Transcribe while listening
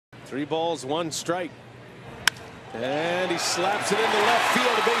3 balls, 1 strike. And he slaps it into left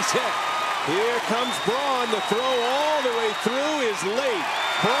field, a base hit. Here comes Braun. The throw all the way through is late.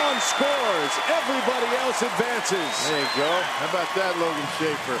 Braun scores. Everybody else advances. There you go. How about that, Logan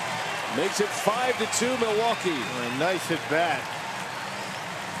Schafer? Makes it 5-2 Milwaukee. A nice at bat.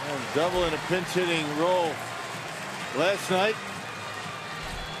 And double in a pinch hitting role last night.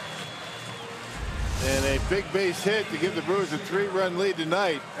 And a big base hit to give the Brewers a 3-run lead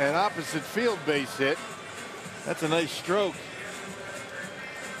tonight. An opposite field base hit. That's a nice stroke.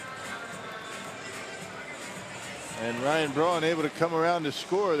 And Ryan Braun able to come around to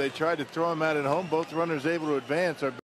score. They tried to throw him out at home. Both runners able to advance.